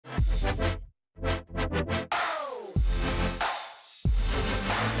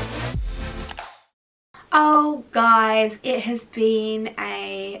Oh guys, it has been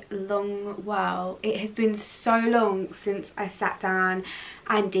a long while. It has been so long since I sat down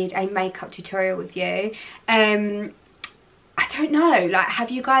and did a makeup tutorial with you. I don't know, like,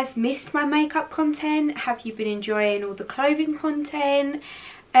 have you guys missed my makeup content? Have you been enjoying all the clothing content?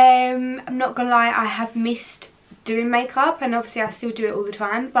 I'm not gonna lie, I have missed doing makeup, and obviously I still do it all the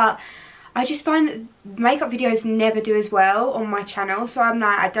time, but I just find that makeup videos never do as well on my channel. So I'm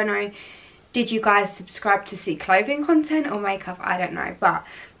like, I don't know, did you guys subscribe to see clothing content or makeup? I don't know, but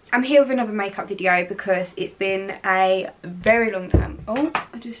I'm here with another makeup video because it's been a very long time. Oh,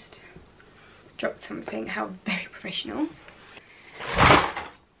 I just dropped something. How very professional.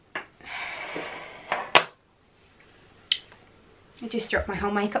 I just dropped my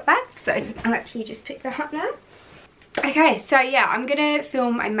whole makeup bag, so I'll actually just pick that up now. Okay, so yeah, I'm gonna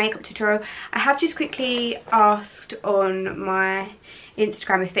film a makeup tutorial. I have just quickly asked on my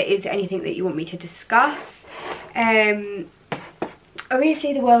Instagram if there is anything that you want me to discuss. Obviously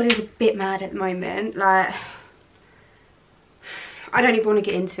the world is a bit mad at the moment. Like, I don't even want to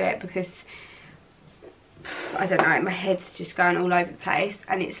get into it because I don't know, my head's just going all over the place,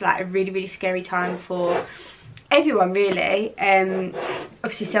 and it's like a really scary time for everyone really.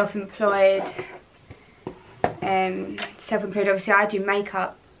 Obviously self-employed, obviously I do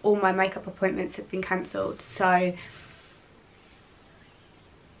makeup. All my makeup appointments have been cancelled, so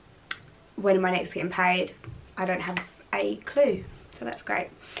when am I next getting paid? I don't have a clue, so that's great.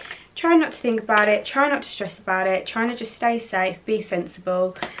 Try not to think about it, try not to stress about it, trying to just stay safe, be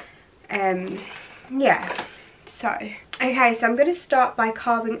sensible. Yeah, so okay, so I'm going to start by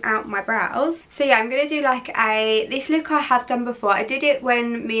carving out my brows. So yeah, I'm going to do like this look I have done before. I did it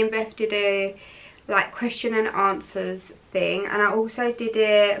when me and Beth did a like question and answers thing, and I also did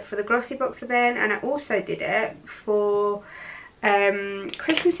it for the Glossy Box event, and I also did it for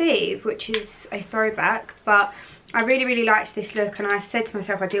Christmas Eve, which is a throwback. But I really liked this look, and I said to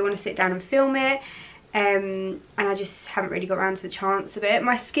myself I do want to sit down and film it, and I just haven't really got around to the chance of it.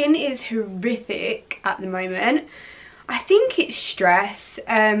 My skin is horrific at the moment. I think it's stress.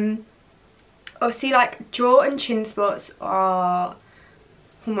 Obviously like jaw and chin spots are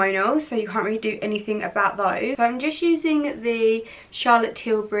hormonal, so you can't really do anything about those. So I'm just using the Charlotte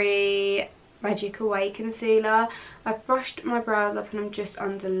Tilbury Magic Away concealer. I've brushed my brows up and I'm just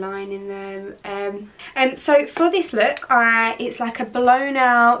underlining them. And so for this look, it's like a blown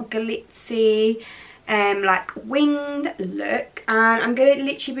out glitzy like winged look, and I'm gonna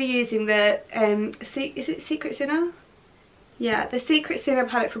literally be using the is it Secret Sinner? Yeah, the Secret Sinner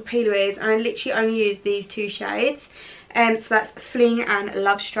palette from P. Louise, and I literally only use these two shades. So that's Fling and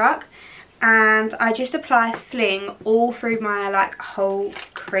Love Struck, and I just apply Fling all through my like whole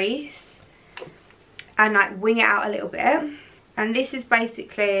crease and like wing it out a little bit. And this is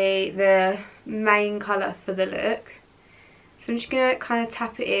basically the main colour for the look, so I'm just gonna kind of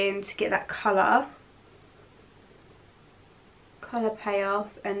tap it in to get that colour payoff,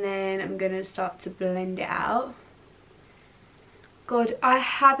 and then I'm gonna start to blend it out. God, I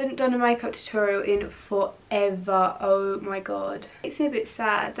haven't done a makeup tutorial in forever. Oh my god. It makes me a bit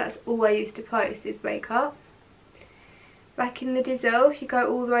sad. That's all I used to post is makeup. Back in the Dizzle, if you go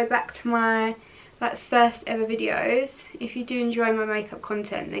all the way back to my like first ever videos, if you do enjoy my makeup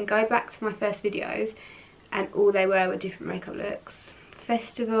content, then go back to my first videos, and all they were different makeup looks.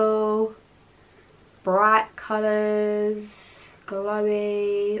 Festival, bright colours,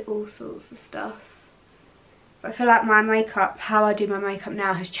 glowy, all sorts of stuff. I feel like my makeup, how I do my makeup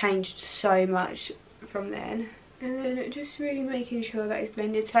now, has changed so much from then. And then just really making sure that it's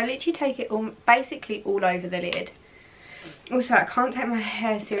blended. So I literally take it all, basically all over the lid. Also, I can't take my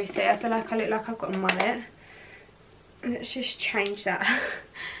hair seriously. I feel like I look like I've got a mullet. Let's just change that.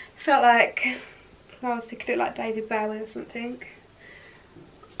 I felt like I was thinking it look like David Bowie or something.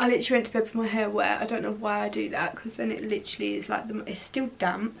 I literally went to bed with my hair wet. I don't know why I do that, because then it literally is like, it's still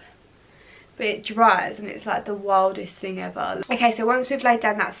damp, but it dries and it's like the wildest thing ever. Okay, so once we've laid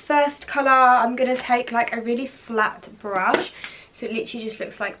down that first colour, I'm going to take like a really flat brush, so it literally just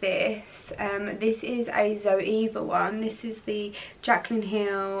looks like this. This is a Zoeva one. This is the Jaclyn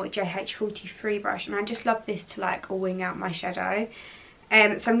Hill JH43 brush, and I just love this to like wing out my shadow. So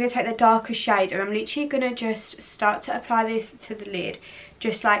I'm going to take the darker shade, and I'm literally going to just start to apply this to the lid,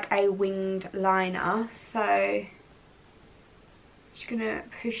 just like a winged liner. So just going to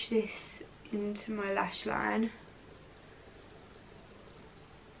push this into my lash line.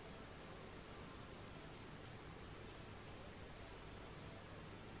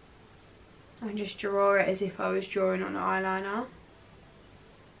 And just draw it as if I was drawing on an eyeliner,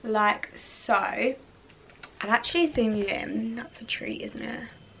 like so. I'll actually zoom you in. That's a treat, isn't it?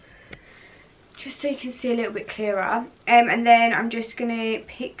 just so you can see a little bit clearer. And then I'm just going to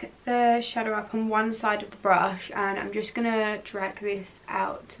pick the shadow up on one side of the brush, and I'm just going to drag this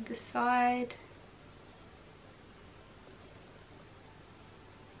out to the side.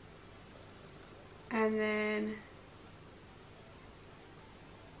 And then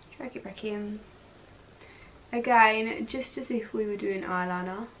drag it back in. Again, just as if we were doing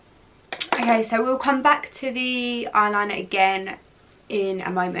eyeliner. Okay, so we'll come back to the eyeliner again in a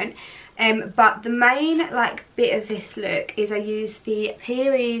moment. But the main bit of this look is I use the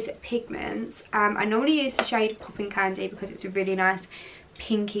Peelers Pigments. I normally use the shade Popping Candy because it's a really nice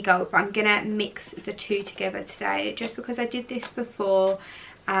pinky gold, but I'm gonna mix the two together today just because I did this before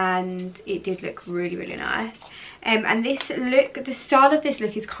and it did look really, really nice. And this look, the style of this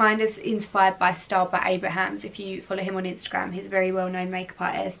look is kind of inspired by Style by Abrahams. If you follow him on Instagram, he's a very well-known makeup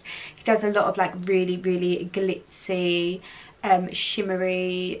artist. He does a lot of really, really glitzy,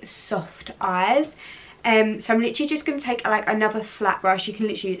 shimmery, soft eyes. So I'm literally just going to take another flat brush. You can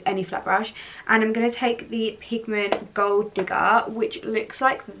literally use any flat brush, and I'm going to take the pigment Gold Digger, which looks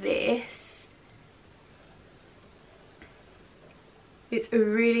like this. It's a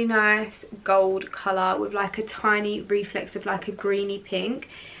really nice gold colour with a tiny reflex of a greeny pink.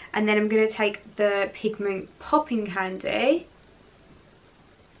 And then I'm going to take the pigment Popping Candy,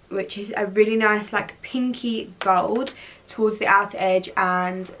 which is a really nice pinky gold towards the outer edge,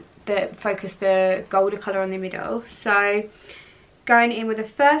 and focus the golder colour on the middle. So going in with the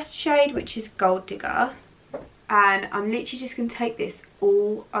first shade, which is Gold Digger, and I'm literally just going to take this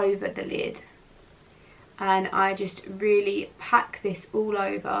all over the lid, and I just really pack this all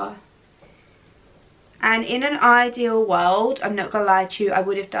over. And in an ideal world, I'm not gonna lie to you, I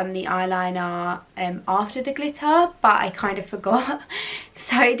would have done the eyeliner after the glitter, but I kind of forgot.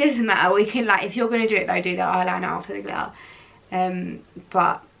 So it doesn't matter, we can if you're gonna do it though, do the eyeliner after the glitter.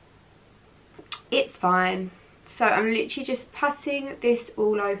 But it's fine. So I'm literally just patting this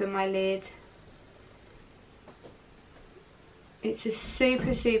all over my lid. It's a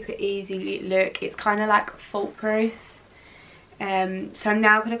super, super easy look. It's kind of foolproof. So I'm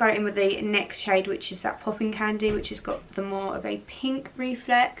now going to go in with the next shade, which is that Popping Candy, which has got the more of a pink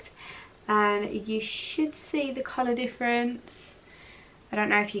reflect. And you should see the colour difference. I don't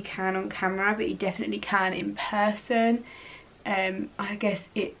know if you can on camera, but you definitely can in person. I guess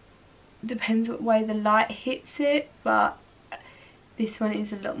it depends what way the light hits it, but this one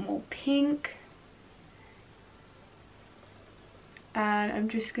is a lot more pink. And I'm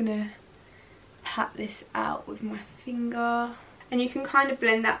just gonna pat this out with my finger, and you can kind of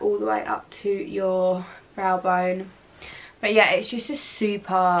blend that all the way up to your brow bone. But yeah, it's just a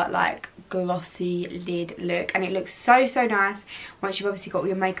super glossy lid look, and it looks so, so nice once you've obviously got all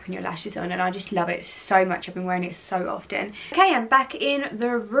your makeup and your lashes on, and I just love it so much. I've been wearing it so often. Okay, I'm back in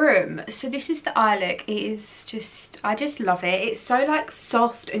the room. So this is the eye look. It is just, I just love it. It's so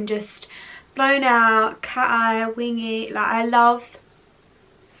soft and just blown out, cat eye, wingy. I love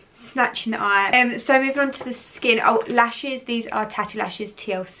snatching the eye. So moving on to the skin. Oh, lashes. These are TATTI lashes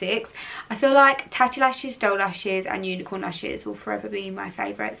TL6. I feel like TATTI lashes, doll lashes and unicorn lashes will forever be my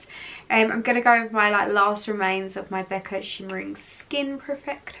favourites. I'm going to go with my last remains of my Becca Shimmering Skin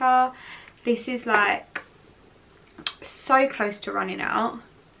Perfector. This is so close to running out,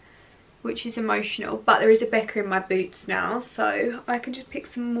 which is emotional, but there is a Becca in my boots now, so I can just pick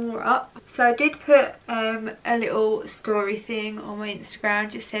some more up. So I did put a little story thing on my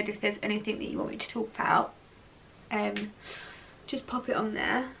Instagram, just said if there's anything that you want me to talk about, just pop it on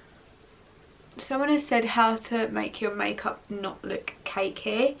there. Someone has said how to make your makeup not look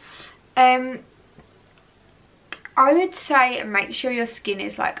cakey. I would say make sure your skin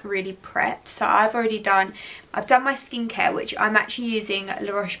is really prepped. So I've done my skincare, which I'm actually using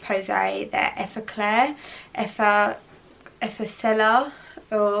La Roche-Posay, their Effacella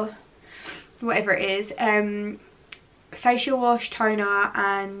or whatever it is, facial wash, toner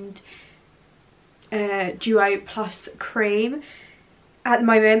and Duo Plus cream at the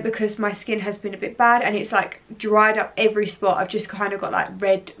moment, because my skin has been a bit bad and it's dried up every spot. I've just kind of got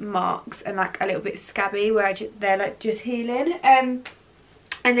red marks and a little bit scabby where they're just healing. And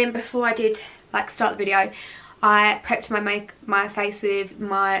then before I did start the video, I prepped my face with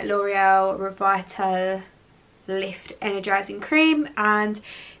my L'Oreal Revital Lift Energizing Cream and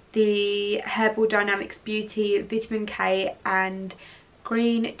the Herbal Dynamics Beauty Vitamin K and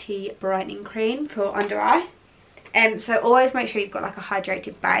Green Tea Brightening Cream for under eye. So always make sure you've got a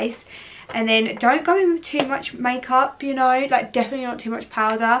hydrated base, and then don't go in with too much makeup, you know, definitely not too much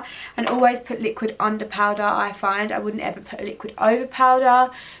powder, and always put liquid under powder. I find I wouldn't ever put a liquid over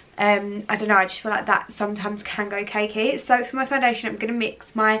powder. I don't know, I just feel that sometimes can go cakey. So for my foundation, I'm going to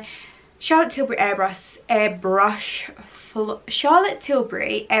mix my Charlotte Tilbury Charlotte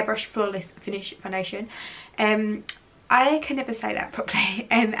Tilbury Airbrush Flawless Finish Foundation. I can never say that properly.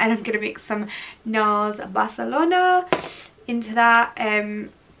 And I'm going to mix some NARS Barcelona into that.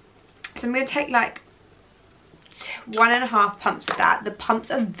 So I'm going to take like 1.5 pumps of that. The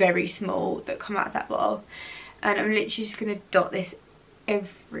pumps are very small that come out of that bottle. And I'm literally just going to dot this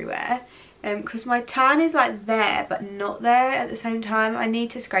everywhere. Because my tan is like there but not there at the same time. I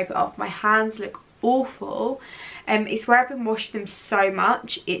need to scrape it off. My hands look awful. It's where I've been washing them so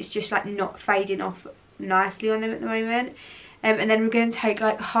much. It's just like not fading off nicely on them at the moment. And then we're going to take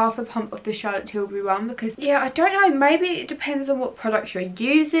like half a pump of the Charlotte Tilbury one, because yeah, I don't know, maybe it depends on what products you're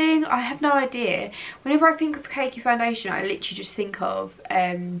using. I have no idea. Whenever I think of cakey foundation, I literally just think of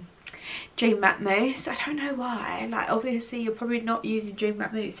Dream Matte Mousse. I don't know why. Like, obviously you're probably not using Dream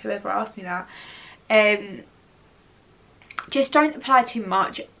Matte Mousse, whoever asked me that. Just don't apply too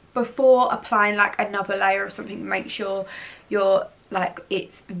much. Before applying like another layer or something, make sure you're like,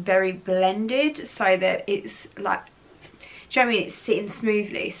 it's very blended so that it's like, do you know what I mean, it's sitting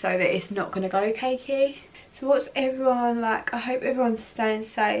smoothly so that it's not going to go cakey. So what's everyone like? I hope everyone's staying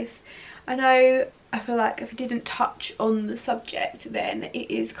safe. I feel like if I didn't touch on the subject, then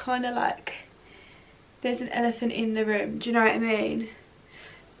it is kind of like there's an elephant in the room. Do you know what I mean?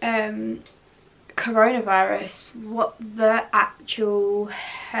 Coronavirus, what the actual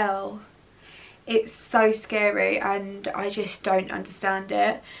hell? It's so scary and I just don't understand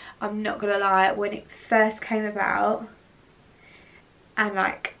it. I'm not gonna lie, when it first came about and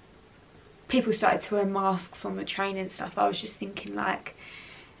like people started to wear masks on the train and stuff, I was just thinking like,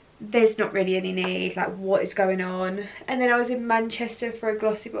 there's not really any need, like what is going on? And then I was in Manchester for a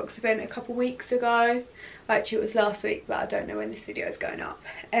Glossy Box event a couple weeks ago. Actually it was last week, but I don't know when this video is going up.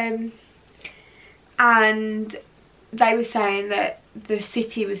 And they were saying that the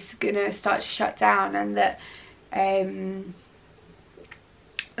city was gonna start to shut down and that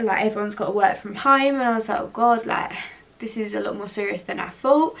like everyone's got to work from home, and I was like, oh god, like this is a lot more serious than I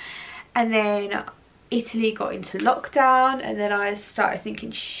thought. And then Italy got into lockdown, and then I started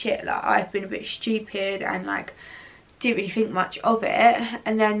thinking, shit, like I've been a bit stupid and like didn't really think much of it.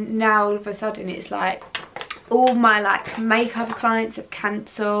 And then now all of a sudden it's like all my like makeup clients have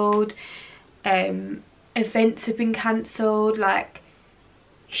cancelled, events have been cancelled. Like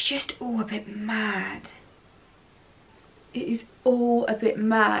it's just all a bit mad. It is all a bit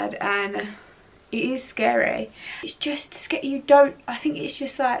mad and it is scary. It's just scary. I think it's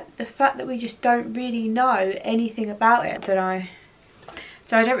just like the fact that we just don't really know anything about it. I don't know.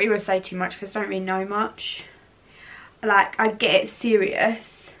 So I don't really want to say too much because I don't really know much. Like I get it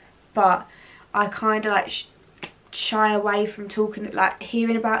serious, but I kind of like shy away from talking, like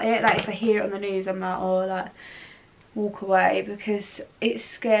hearing about it. Like if I hear it on the news, I'm like, oh, like walk away, because it's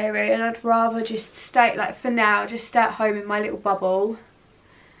scary. And I'd rather just stay, like for now, just stay at home in my little bubble,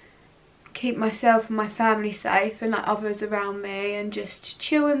 keep myself and my family safe and like others around me, and just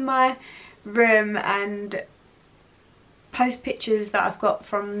chill in my room and post pictures that I've got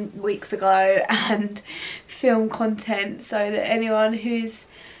from weeks ago and film content, so that anyone who's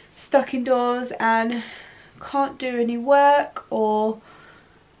stuck indoors and can't do any work or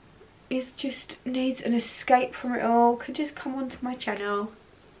is just needs an escape from it all can just come onto my channel,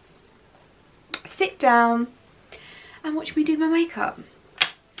 sit down and watch me do my makeup.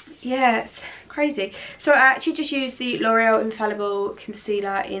 Yeah, it's crazy. So I actually just used the L'Oreal Infallible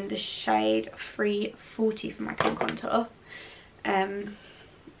Concealer in the shade 340 for my contour.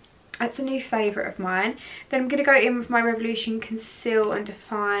 That's a new favourite of mine. Then I'm going to go in with my Revolution Conceal and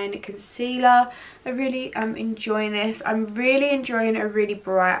Define Concealer. I really am enjoying this. I'm really enjoying a really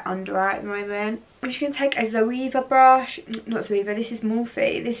bright under eye at the moment. I'm just going to take a Zoeva brush. Not Zoeva, this is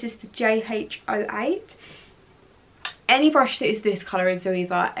Morphe. This is the JH08. Any brush that is this colour is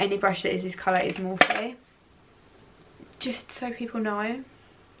Zoeva. Any brush that is this colour is Morphe. Just so people know.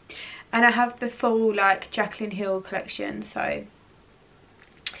 And I have the full like Jaclyn Hill collection, so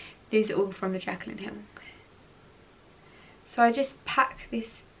these are all from the Jaclyn Hill. So I just pack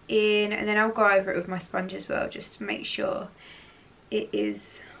this in and then I'll go over it with my sponge as well, just to make sure it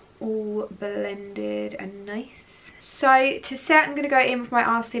is all blended and nice. So to set, I'm going to go in with my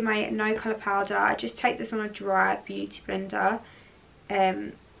RCMA No Colour Powder. I just take this on a dry beauty blender.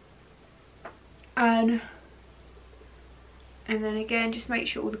 And then again, just make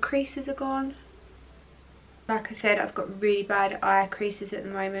sure all the creases are gone. Like I said, I've got really bad eye creases at the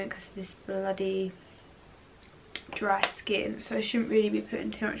moment because of this bloody dry skin. So I shouldn't really be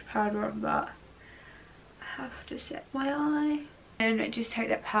putting too much powder on, but I have to set my eye. And just take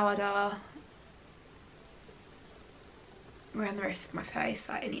that powder around the rest of my face,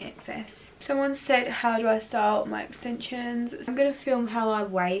 like any excess. Someone said, how do I style my extensions? So I'm going to film how I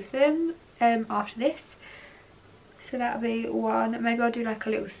wave them after this. So that'll be one. Maybe I'll do like a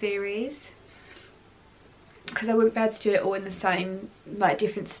little series, because I wouldn't be able to do it all in the same, like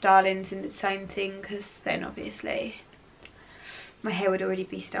different stylings in the same thing, because then obviously my hair would already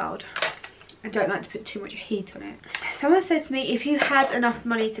be styled. I don't like to put too much heat on it. Someone said to me, if you had enough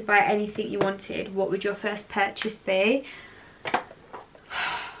money to buy anything you wanted, what would your first purchase be?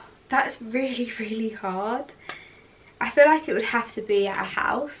 That's really, really hard. I feel like it would have to be a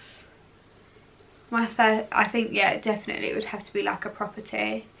house. My first, I think, yeah, definitely it would have to be like a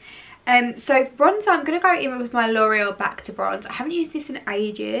property. So for bronzer, I'm going to go in with my L'Oreal Back to Bronze. I haven't used this in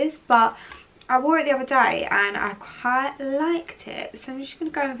ages, but I wore it the other day and I quite liked it. So I'm just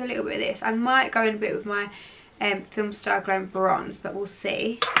going to go with a little bit of this. I might go in a bit with my Film Star Glow Bronze, but we'll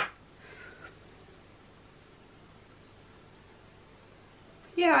see.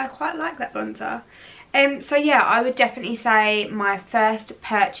 Yeah, I quite like that bronzer. So yeah, I would definitely say my first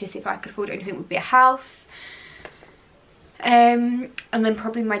purchase, if I could afford anything, would be a house. And then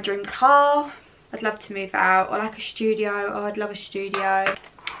probably my dream car. I'd love to move out, or like a studio. Oh, I'd love a studio.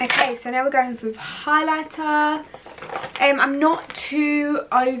 Okay, so now we're going with highlighter. I'm not too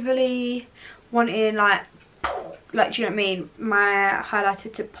overly wanting like do you know what I mean, my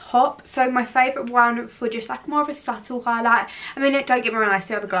highlighter to pop. So my favourite one for just like more of a subtle highlight, I mean, don't get me wrong, I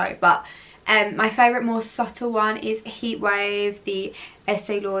still have a glow, but my favourite more subtle one is Heat Wave, the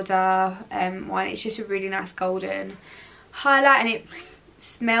Estee Lauder one. It's just a really nice golden highlight and it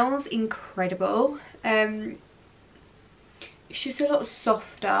smells incredible. It's just a lot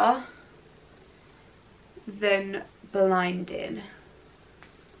softer than blinding,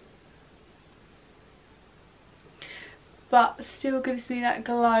 but still gives me that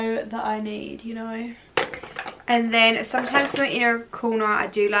glow that I need, you know. And then sometimes in my inner corner I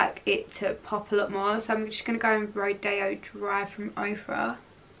do like it to pop a lot more, so I'm just going to go in Rodeo Dry from Ofra.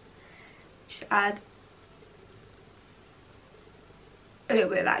 Just add a little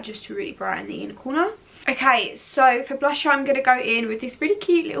bit of that just to really brighten the inner corner. Okay, so for blusher I'm going to go in with this really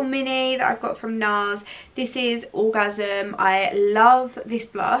cute little mini that I've got from NARS. This is Orgasm. I love this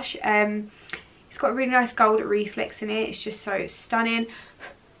blush. It's got a really nice gold reflex in it. It's just so stunning.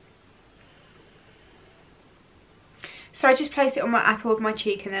 So I just place it on my apple of my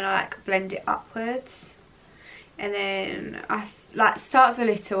cheek and then I like blend it upwards. And then I like start with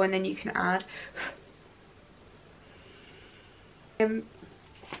a little and then you can add. I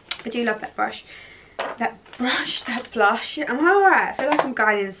do love that brush. That blush. Am I alright? I feel like I'm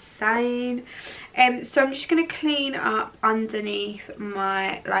going insane. So I'm just going to clean up underneath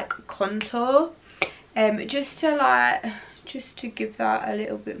my like contour. Just to give that a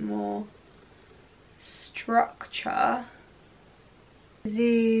little bit more structure.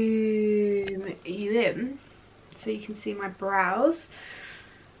 Zoom you in so you can see my brows.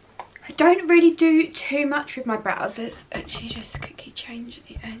 I don't really do too much with my brows. Let's actually just quickly change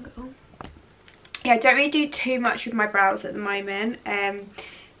the angle. Yeah, I don't really do too much with my brows at the moment.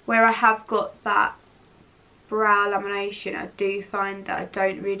 Where I have got that brow lamination, I do find that I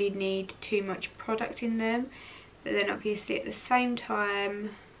don't really need too much product in them. But then obviously at the same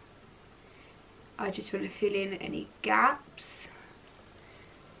time, I just want to fill in any gaps.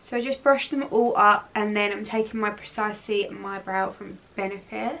 So I just brush them all up and then I'm taking my Precisely My Brow from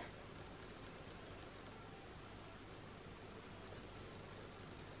Benefit.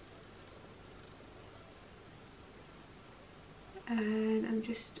 And I'm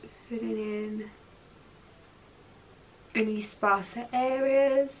just filling in any sparser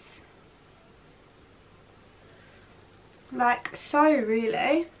areas. Like so,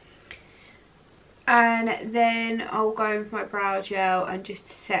 really. And then I'll go with my brow gel and just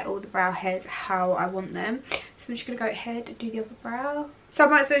set all the brow hairs how I want them. So I'm just going to go ahead and do the other brow. So I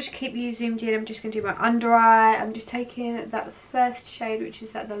might as well just keep you zoomed in. I'm just going to do my under eye. I'm just taking that first shade, which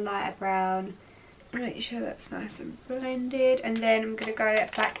is like the lighter brown. Make sure that's nice and blended, and then I'm going to go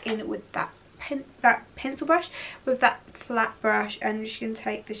back in with that pencil brush with that flat brush, and I'm just going to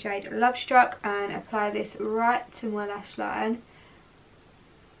take the shade Love Struck and apply this right to my lash line,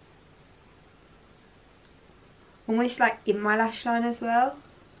 almost like in my lash line as well.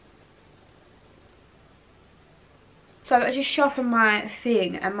 So I just sharpened my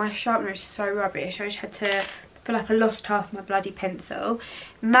thing and my sharpener is so rubbish. I just had to feel like I lost half my bloody pencil.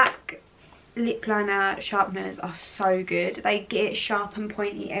 MAC lip liner sharpeners are so good. They get it sharp and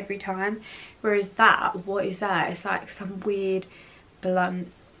pointy every time, whereas that, what is that? It's like some weird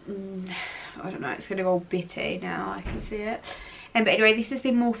blunt, I don't know, it's gonna go all bitty now, I can see it. But anyway, this is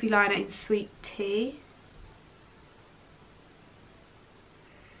the Morphe liner in Sweet Tea.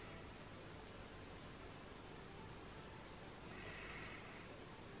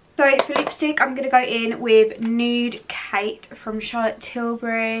 So for lipstick, I'm going to go in with Nude Kate from Charlotte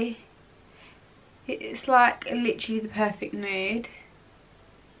Tilbury. It's like literally the perfect nude.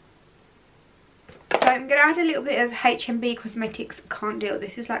 So I'm going to add a little bit of HMB Cosmetics Can't Deal.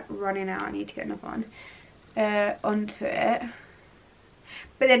 This is like running out. I need to get another one onto it.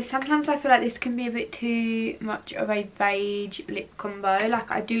 But then sometimes I feel like this can be a bit too much of a beige lip combo. Like,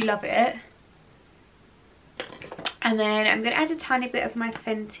 I do love it. And then I'm going to add a tiny bit of my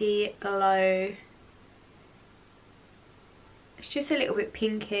Fenty Glow. It's just a little bit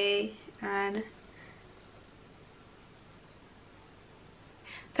pinky, and I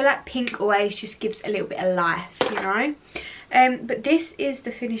feel like pink always just gives a little bit of life, you know. But this is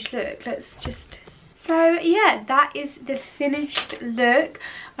the finished look. Let's just... So yeah, that is the finished look.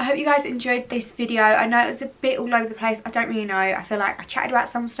 I hope you guys enjoyed this video. I know it was a bit all over the place. I don't really know. I feel like I chatted about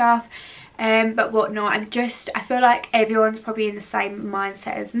some stuff, but whatnot. I feel like everyone's probably in the same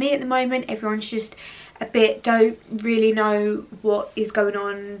mindset as me at the moment. Everyone's just a bit, don't really know what is going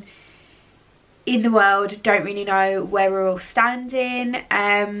on in the world, don't really know where we're all standing.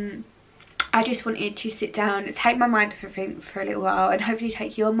 I just wanted to sit down, take my mind off everything for a little while, and hopefully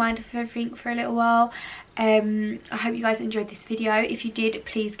take your mind off everything for a little while. I hope you guys enjoyed this video. If you did,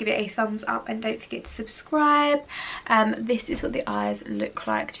 please give it a thumbs up and don't forget to subscribe. This is what the eyes look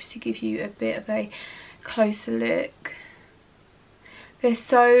like, just to give you a bit of a closer look. They're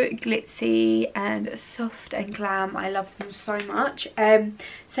so glitzy and soft and glam. I love them so much.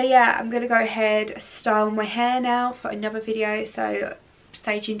 So yeah, I'm going to go ahead style my hair now for another video. So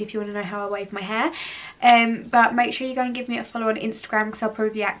stay tuned if you want to know how I wave my hair. But make sure you go and give me a follow on Instagram, because I'll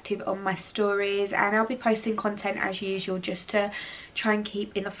probably be active on my stories, and I'll be posting content as usual, just to try and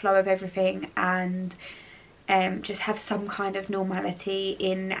keep in the flow of everything, and just have some kind of normality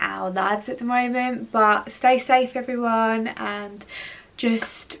in our lives at the moment. But stay safe everyone, and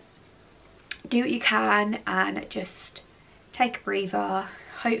just do what you can, and just take a breather.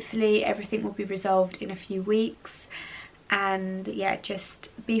 Hopefully everything will be resolved in a few weeks. And yeah,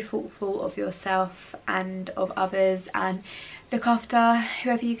 just be thoughtful of yourself and of others, and look after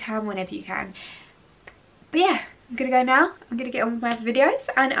whoever you can whenever you can. But yeah, I'm gonna go now. I'm gonna get on with my other videos,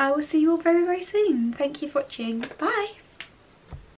 and I will see you all very, very soon. Thank you for watching. Bye.